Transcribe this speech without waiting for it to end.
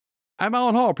I'm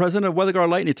Alan Hall, president of WeatherGuard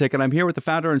Lightning Tick, and I'm here with the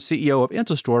founder and CEO of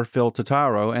IntelStore, Phil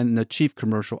Totaro, and the chief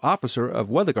commercial officer of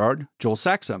WeatherGuard, Joel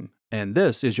Saxum. And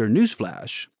this is your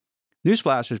Newsflash.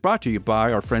 Newsflash is brought to you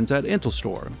by our friends at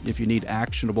IntelStore. If you need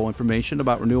actionable information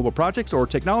about renewable projects or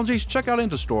technologies, check out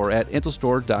IntelStore at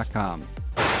intelstore.com.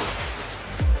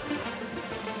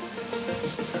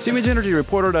 Siemens Energy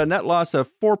reported a net loss of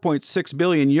 4.6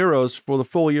 billion euros for the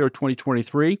full year of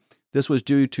 2023. This was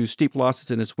due to steep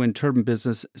losses in its wind turbine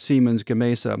business, Siemens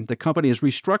Gamesa. The company is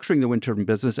restructuring the wind turbine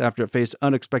business after it faced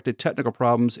unexpected technical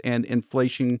problems and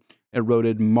inflation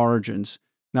eroded margins.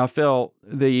 Now, Phil,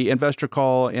 the investor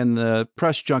call and the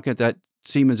press junket that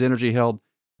Siemens Energy held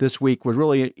this week was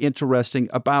really interesting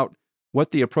about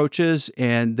what the approach is,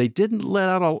 and they didn't let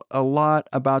out a lot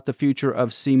about the future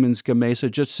of Siemens Gamesa,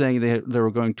 just saying they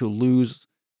were going to lose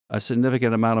a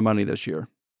significant amount of money this year.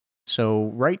 So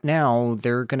right now,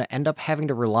 they're going to end up having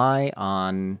to rely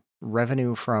on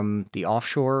revenue from the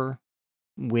offshore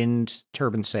wind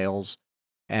turbine sales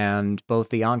and both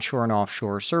the onshore and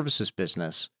offshore services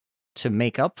business to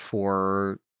make up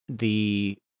for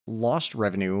the lost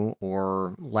revenue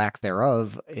or lack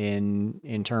thereof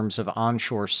in terms of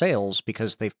onshore sales,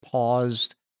 because they've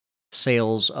paused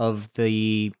sales of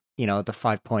the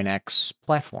 5.X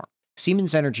platform.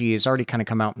 Siemens Energy has already kind of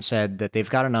come out and said that they've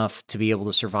got enough to be able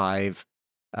to survive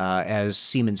as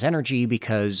Siemens Energy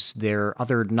because their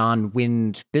other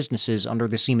non-wind businesses under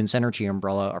the Siemens Energy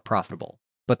umbrella are profitable.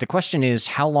 But the question is,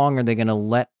 how long are they going to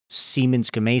let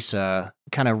Siemens Gamesa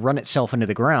kind of run itself into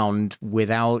the ground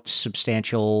without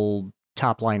substantial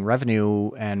top-line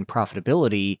revenue and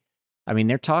profitability? I mean,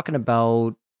 they're talking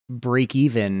about break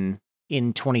even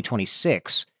in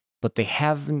 2026. But they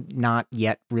have not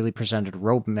yet really presented a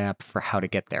roadmap for how to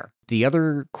get there. The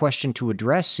other question to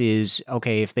address is,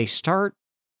 okay, if they start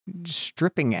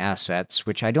stripping assets,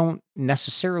 which I don't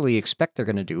necessarily expect they're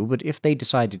going to do, but if they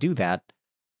decide to do that,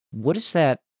 what does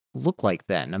that look like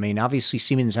then? I mean, obviously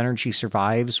Siemens Energy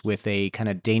survives with a kind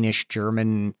of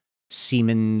Danish-German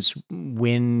Siemens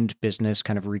wind business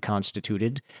kind of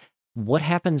reconstituted. What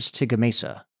happens to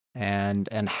Gamesa? And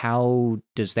how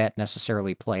does that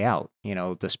necessarily play out? You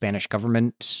know, the Spanish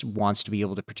government wants to be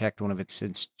able to protect one of its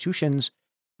institutions.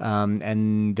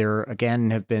 And there, again,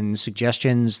 have been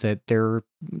suggestions that they're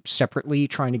separately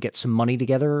trying to get some money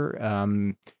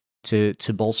together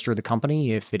to bolster the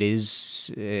company if it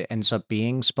ends up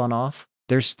being spun off.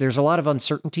 There's a lot of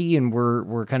uncertainty, and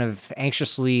we're kind of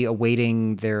anxiously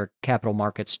awaiting their Capital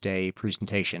Markets Day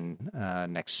presentation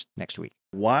next week.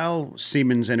 While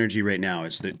Siemens Energy right now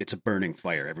it's a burning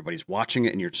fire, everybody's watching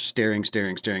it, and you're staring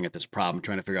at this problem,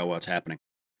 trying to figure out what's happening.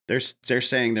 They're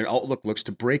saying their outlook looks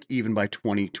to break even by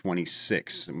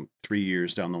 2026, 3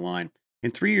 years down the line.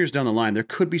 In 3 years down the line, there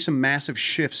could be some massive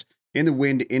shifts in the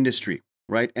wind industry,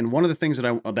 right? And one of the things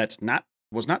that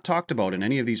was not talked about in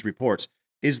any of these reports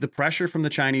is the pressure from the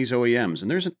Chinese OEMs. And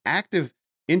there's an active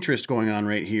interest going on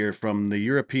right here from the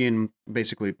European,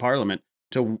 basically, Parliament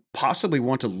to possibly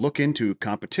want to look into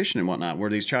competition and whatnot, where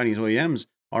these Chinese OEMs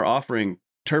are offering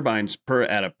turbines per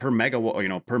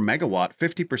megawatt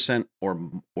 50%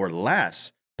 or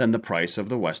less than the price of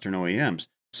the Western OEMs.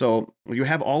 So you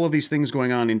have all of these things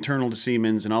going on internal to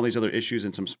Siemens and all these other issues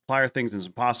and some supplier things and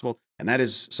some possible, and that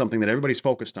is something that everybody's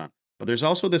focused on. But there's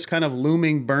also this kind of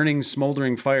looming, burning,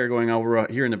 smoldering fire going over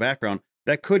here in the background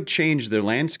that could change the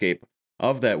landscape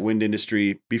of that wind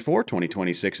industry before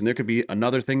 2026, and there could be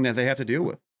another thing that they have to deal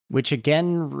with. Which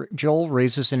again, Joel,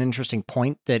 raises an interesting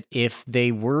point that if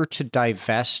they were to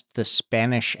divest the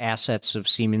Spanish assets of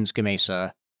Siemens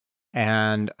Gamesa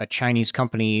and a Chinese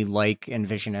company like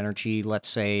Envision Energy, let's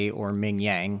say, or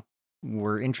Mingyang,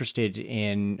 were interested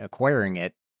in acquiring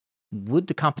it, would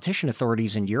the competition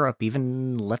authorities in Europe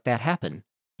even let that happen?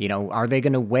 You know, are they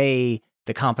going to weigh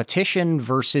the competition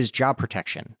versus job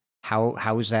protection?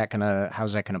 How is that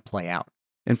gonna play out?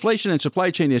 Inflation and supply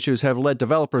chain issues have led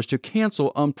developers to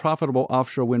cancel unprofitable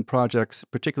offshore wind projects,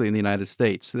 particularly in the United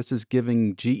States. This is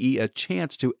giving GE a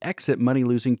chance to exit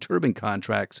money-losing turbine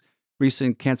contracts.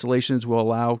 Recent cancellations will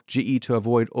allow GE to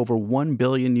avoid over $1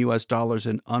 billion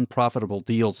in unprofitable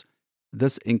deals.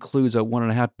 This includes a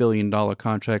 $1.5 billion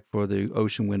contract for the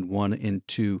Ocean Wind 1 and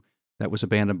 2 that was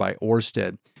abandoned by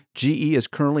Ørsted.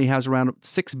 GE currently has around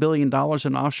 $6 billion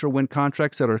in offshore wind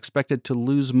contracts that are expected to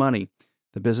lose money.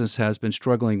 The business has been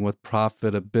struggling with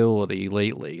profitability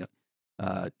lately.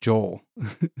 Joel,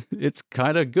 it's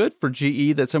kind of good for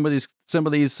GE that some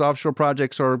of these offshore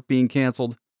projects are being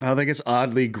canceled. I think it's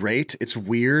oddly great. It's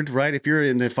weird, right? If you're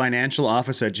in the financial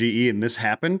office at GE and this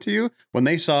happened to you, when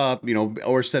they saw,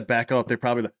 Ørsted back out, they're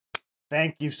probably like,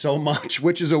 Thank you so much,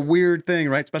 which is a weird thing,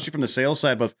 right? Especially from the sales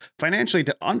side, but financially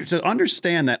to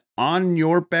understand that on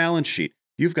your balance sheet,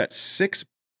 you've got $6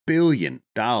 billion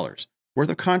worth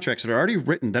of contracts that are already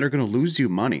written that are going to lose you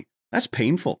money. That's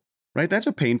painful, right? That's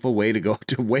a painful way to go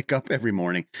to wake up every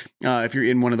morning if you're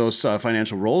in one of those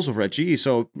financial roles over at GE.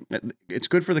 So it's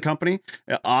good for the company.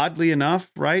 Oddly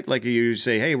enough, right? Like you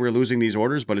say, hey, we're losing these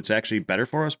orders, but it's actually better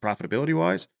for us profitability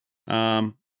wise.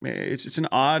 It's an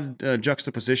odd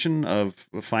juxtaposition of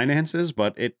finances,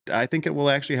 but I think it will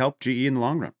actually help GE in the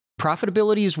long run.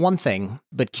 Profitability is one thing,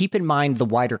 but keep in mind the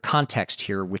wider context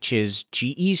here, which is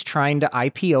GE's trying to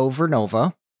IPO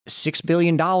Vernova, $6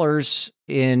 billion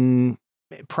in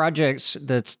projects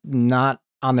that's not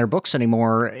on their books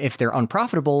anymore. If they're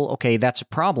unprofitable, okay, that's a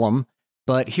problem.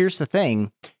 But here's the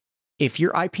thing. If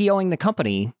you're IPOing the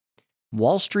company,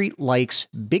 Wall Street likes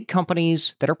big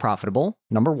companies that are profitable,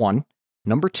 number one.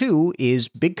 Number two is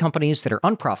big companies that are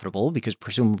unprofitable because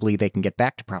presumably they can get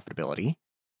back to profitability.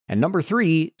 And number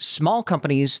three, small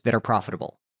companies that are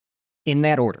profitable, in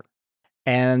that order.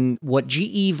 And what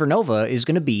GE Vernova is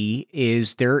going to be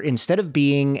is they're, instead of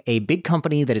being a big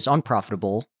company that is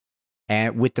unprofitable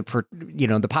and with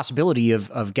the possibility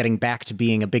of getting back to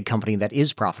being a big company that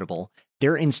is profitable,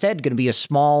 they're instead going to be a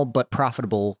smaller but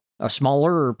profitable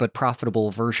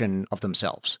version of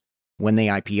themselves when they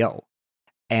IPO.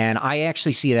 And I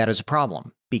actually see that as a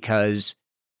problem because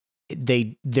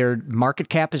their market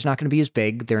cap is not going to be as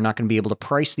big. They're not going to be able to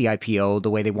price the IPO the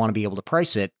way they want to be able to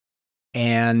price it.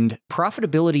 And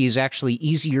profitability is actually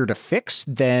easier to fix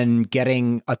than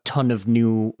getting a ton of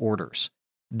new orders,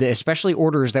 especially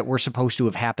orders that were supposed to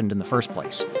have happened in the first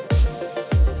place.